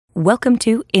Welcome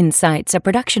to Insights, a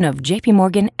production of JP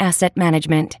Morgan Asset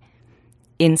Management.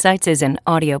 Insights is an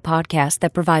audio podcast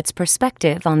that provides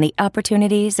perspective on the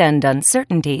opportunities and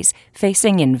uncertainties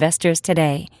facing investors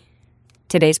today.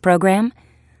 Today's program,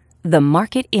 the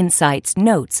Market Insights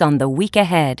Notes on the Week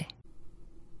Ahead.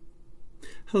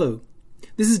 Hello,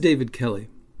 this is David Kelly.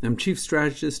 I'm Chief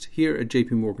Strategist here at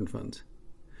JP Morgan Funds.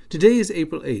 Today is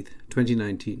April 8th,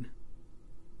 2019.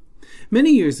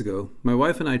 Many years ago, my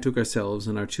wife and I took ourselves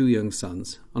and our two young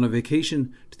sons on a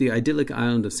vacation to the idyllic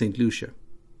island of St. Lucia.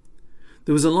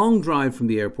 There was a long drive from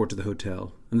the airport to the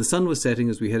hotel, and the sun was setting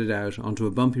as we headed out onto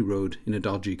a bumpy road in a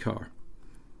dodgy car.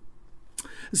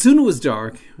 Soon it was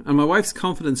dark, and my wife's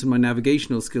confidence in my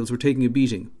navigational skills were taking a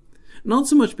beating. Not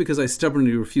so much because I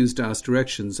stubbornly refused to ask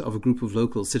directions of a group of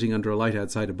locals sitting under a light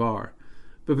outside a bar,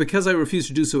 but because I refused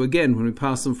to do so again when we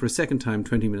passed them for a second time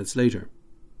 20 minutes later.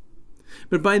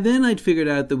 But by then I'd figured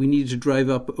out that we needed to drive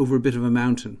up over a bit of a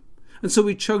mountain, and so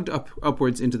we chugged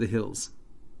upwards into the hills.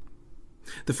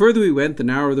 The further we went, the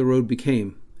narrower the road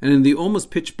became, and in the almost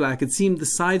pitch black it seemed the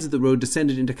sides of the road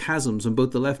descended into chasms on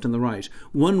both the left and the right.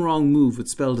 One wrong move would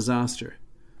spell disaster.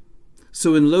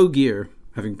 So in low gear,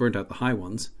 having burnt out the high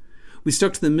ones, we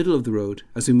stuck to the middle of the road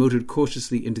as we motored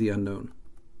cautiously into the unknown.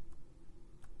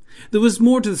 There was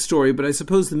more to the story, but I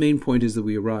suppose the main point is that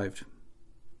we arrived.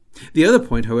 The other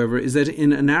point, however, is that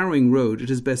in a narrowing road it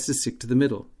is best to stick to the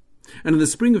middle. And in the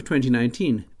spring of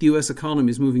 2019, the US economy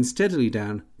is moving steadily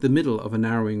down the middle of a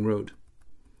narrowing road.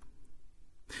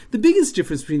 The biggest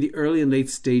difference between the early and late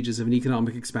stages of an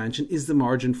economic expansion is the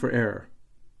margin for error.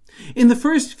 In the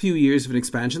first few years of an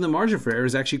expansion, the margin for error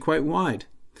is actually quite wide.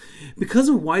 Because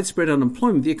of widespread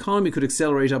unemployment, the economy could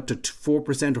accelerate up to 4%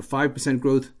 or 5%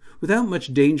 growth without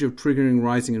much danger of triggering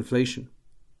rising inflation.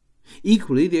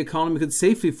 Equally, the economy could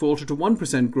safely falter to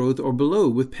 1% growth or below,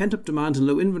 with pent-up demand and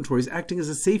low inventories acting as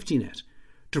a safety net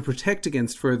to protect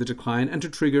against further decline and to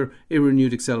trigger a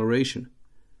renewed acceleration.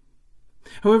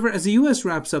 However, as the US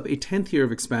wraps up a 10th year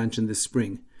of expansion this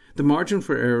spring, the margin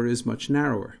for error is much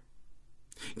narrower.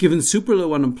 Given super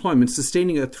low unemployment,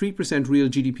 sustaining a 3% real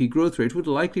GDP growth rate would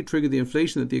likely trigger the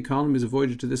inflation that the economy has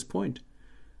avoided to this point.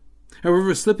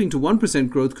 However, slipping to 1%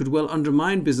 growth could well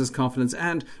undermine business confidence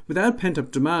and, without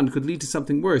pent-up demand, could lead to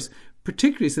something worse,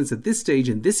 particularly since at this stage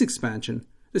in this expansion,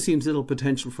 there seems little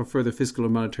potential for further fiscal or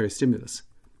monetary stimulus.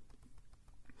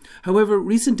 However,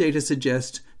 recent data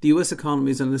suggest the US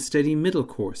economy is on a steady middle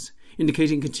course,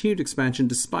 indicating continued expansion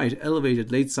despite elevated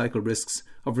late-cycle risks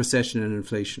of recession and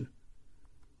inflation.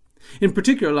 In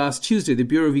particular, last Tuesday, the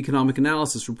Bureau of Economic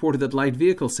Analysis reported that light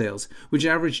vehicle sales, which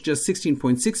averaged just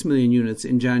 16.6 million units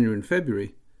in January and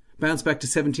February, bounced back to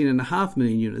 17.5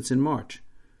 million units in March.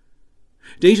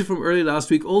 Data from early last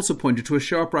week also pointed to a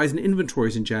sharp rise in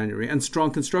inventories in January and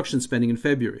strong construction spending in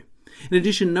February. In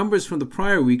addition, numbers from the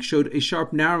prior week showed a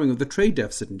sharp narrowing of the trade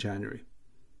deficit in January.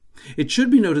 It should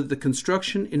be noted that the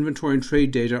construction, inventory and trade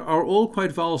data are all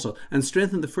quite volatile, and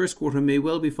strength in the first quarter may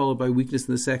well be followed by weakness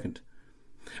in the second.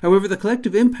 However, the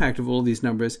collective impact of all these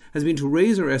numbers has been to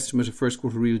raise our estimate of first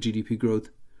quarter real GDP growth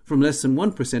from less than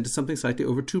 1% to something slightly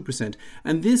over 2%,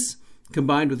 and this,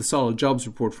 combined with the solid jobs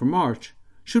report for March,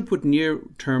 should put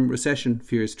near-term recession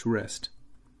fears to rest.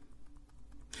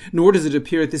 Nor does it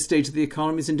appear at this stage that the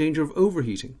economy is in danger of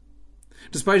overheating.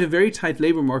 Despite a very tight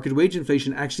labour market, wage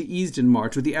inflation actually eased in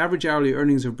March, with the average hourly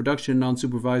earnings of production and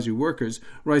non-supervisory workers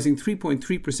rising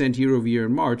 3.3% year-over-year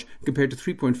in March compared to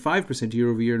 3.5%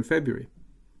 year-over-year in February.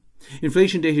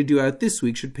 Inflation data due out this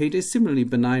week should paint a similarly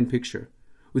benign picture,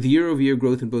 with year-over-year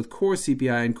growth in both core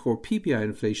CPI and core PPI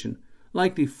inflation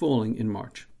likely falling in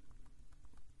March.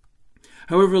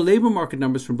 However, labour market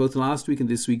numbers from both last week and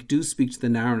this week do speak to the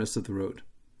narrowness of the road.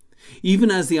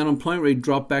 Even as the unemployment rate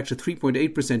dropped back to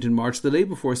 3.8% in March, the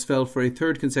labour force fell for a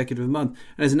third consecutive month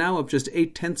and is now up just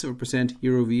 0.8%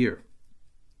 year-over-year.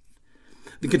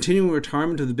 The continuing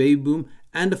retirement of the baby boom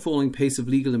and a falling pace of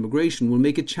legal immigration will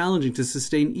make it challenging to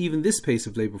sustain even this pace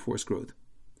of labour force growth.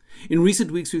 In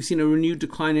recent weeks, we've seen a renewed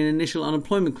decline in initial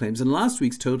unemployment claims, and last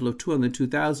week's total of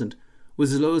 202,000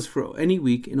 was as low as for any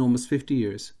week in almost 50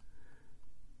 years.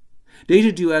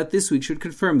 Data due out this week should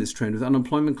confirm this trend, with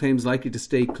unemployment claims likely to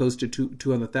stay close to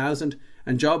 200,000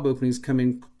 and job openings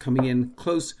coming in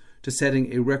close to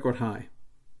setting a record high.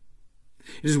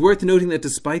 It is worth noting that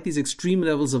despite these extreme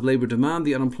levels of labour demand,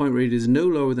 the unemployment rate is no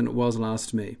lower than it was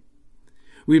last May.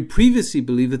 We had previously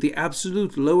believed that the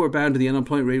absolute lower bound of the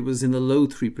unemployment rate was in the low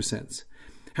 3%.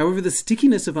 However, the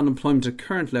stickiness of unemployment at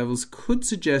current levels could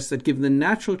suggest that given the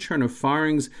natural churn of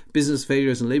firings, business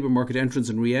failures and labour market entrants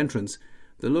and re-entrants,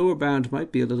 the lower bound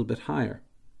might be a little bit higher.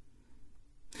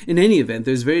 In any event,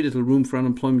 there is very little room for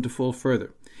unemployment to fall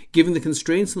further. Given the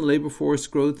constraints on the labour force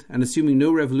growth and assuming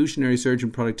no revolutionary surge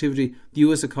in productivity, the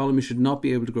US economy should not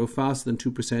be able to grow faster than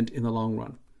 2% in the long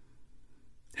run.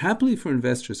 Happily for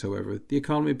investors, however, the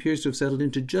economy appears to have settled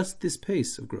into just this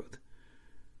pace of growth.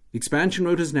 The expansion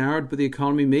road has narrowed, but the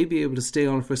economy may be able to stay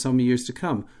on for some years to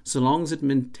come, so long as it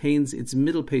maintains its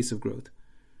middle pace of growth.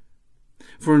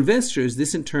 For investors,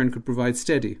 this in turn could provide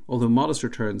steady, although modest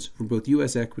returns from both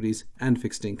US equities and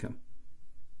fixed income.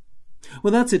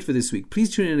 Well, that's it for this week.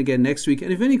 Please tune in again next week,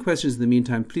 and if you have any questions in the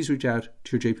meantime, please reach out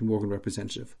to your JP Morgan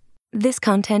representative. This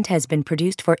content has been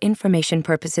produced for information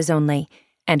purposes only,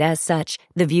 and as such,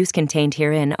 the views contained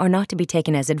herein are not to be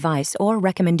taken as advice or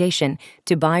recommendation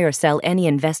to buy or sell any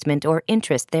investment or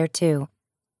interest thereto.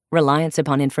 Reliance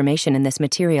upon information in this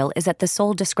material is at the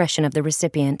sole discretion of the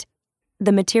recipient.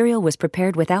 The material was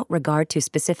prepared without regard to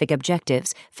specific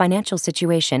objectives, financial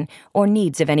situation, or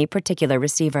needs of any particular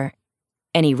receiver.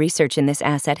 Any research in this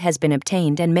asset has been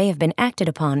obtained and may have been acted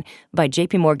upon by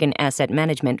JP Morgan Asset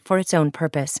Management for its own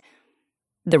purpose.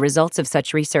 The results of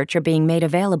such research are being made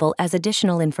available as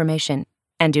additional information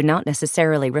and do not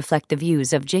necessarily reflect the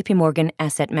views of JP Morgan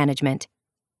Asset Management.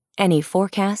 Any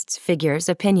forecasts, figures,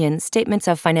 opinions, statements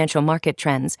of financial market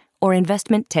trends, or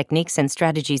investment techniques and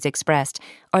strategies expressed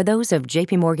are those of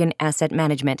JP Morgan Asset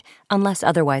Management unless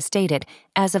otherwise stated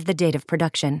as of the date of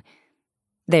production.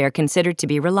 They are considered to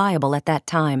be reliable at that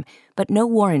time, but no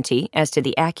warranty as to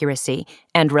the accuracy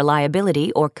and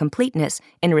reliability or completeness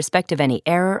in respect of any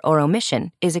error or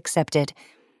omission is accepted.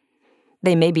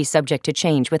 They may be subject to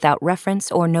change without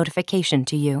reference or notification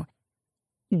to you.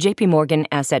 JP Morgan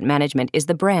Asset Management is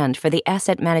the brand for the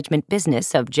asset management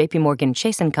business of JP Morgan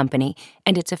Chase & Company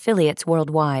and its affiliates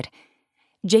worldwide.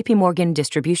 JP Morgan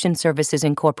Distribution Services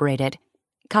Incorporated.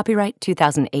 Copyright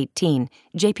 2018,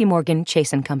 JP Morgan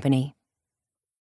Chase & Company.